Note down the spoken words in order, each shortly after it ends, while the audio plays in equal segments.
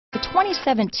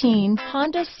2017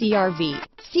 Honda CR-V.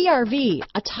 CR-V,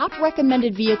 a top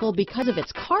recommended vehicle because of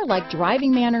its car-like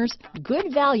driving manners,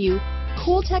 good value,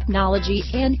 cool technology,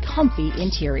 and comfy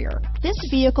interior. This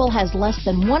vehicle has less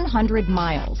than 100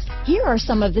 miles. Here are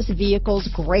some of this vehicle's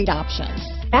great options: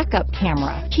 backup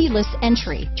camera, keyless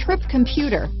entry, trip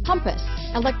computer, compass,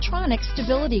 electronic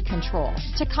stability control,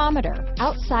 tachometer,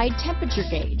 outside temperature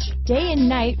gauge, day and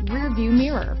night rear view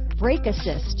mirror, brake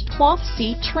assist, cloth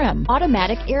seat trim,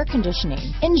 automatic air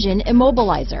conditioning, engine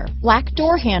immobilizer, black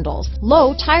door handles,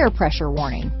 low tire pressure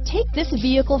warning. Take this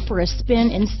vehicle for a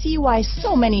spin and see why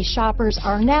so many shoppers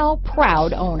are now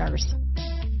proud owners.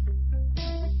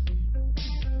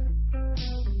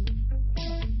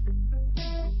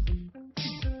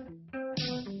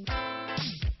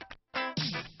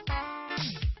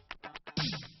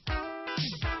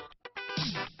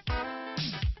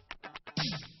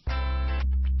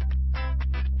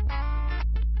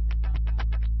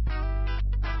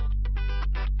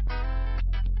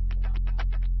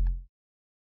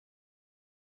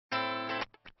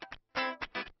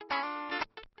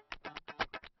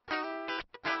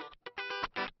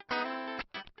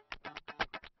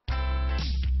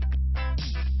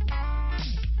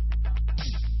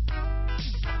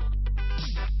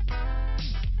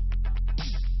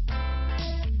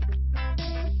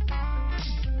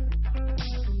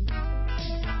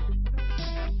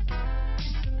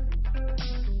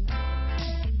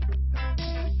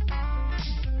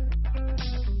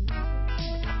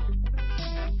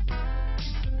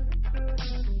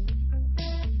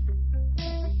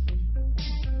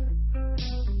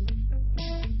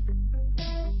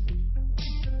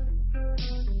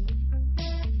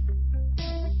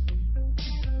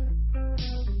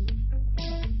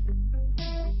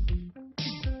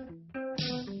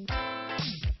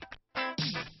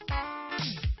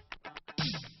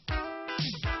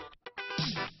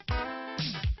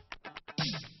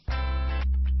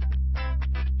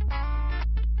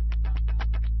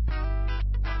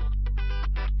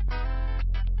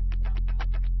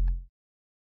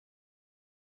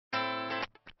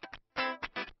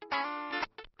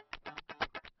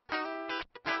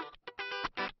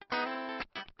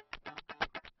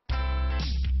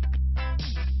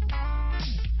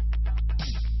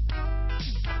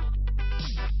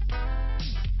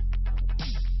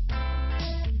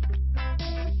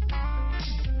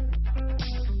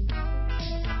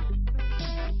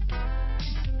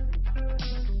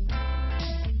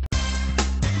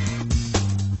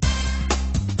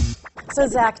 So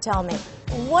Zach, tell me,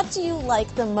 what do you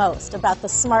like the most about the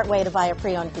smart way to buy a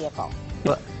pre-owned vehicle?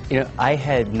 Well, I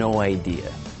had no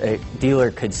idea a dealer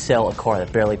could sell a car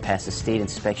that barely passed the state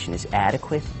inspection as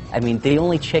adequate. I mean, they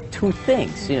only check two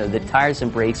things. The tires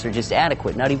and brakes are just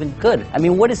adequate, not even good. I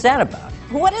mean, what is that about?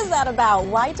 What is that about?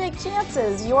 Why take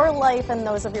chances? Your life and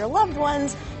those of your loved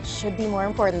ones should be more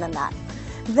important than that.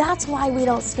 That's why we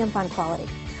don't skimp on quality.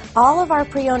 All of our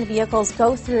pre-owned vehicles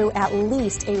go through at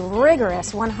least a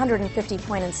rigorous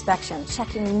 150-point inspection,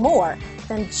 checking more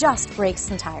than just brakes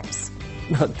and tires.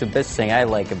 The best thing I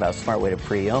like about Smart Way to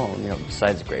Pre-Own,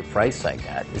 besides the great price I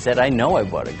got, is that I know I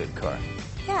bought a good car.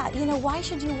 Yeah, why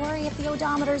should you worry if the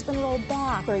odometer's been rolled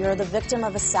back, or you're the victim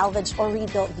of a salvaged or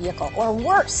rebuilt vehicle, or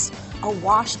worse, a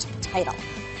washed title?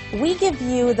 We give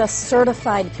you the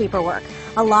certified paperwork,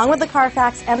 along with the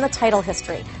Carfax and the title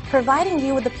history, providing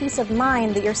you with the peace of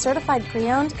mind that your certified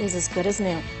pre-owned is as good as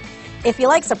new. If you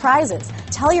like surprises,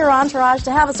 tell your entourage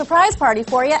to have a surprise party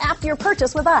for you after your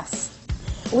purchase with us.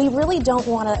 We really don't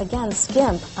want to, again,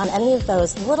 skimp on any of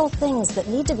those little things that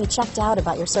need to be checked out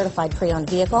about your certified pre-owned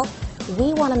vehicle.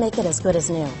 We want to make it as good as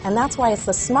new, and that's why it's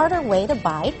the smarter way to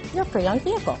buy your pre-owned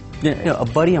vehicle. A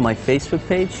buddy on my Facebook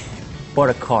page bought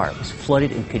a car. It was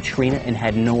flooded in Katrina and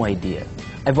had no idea.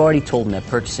 I've already told him that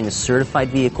purchasing a certified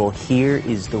vehicle here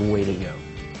is the way to go.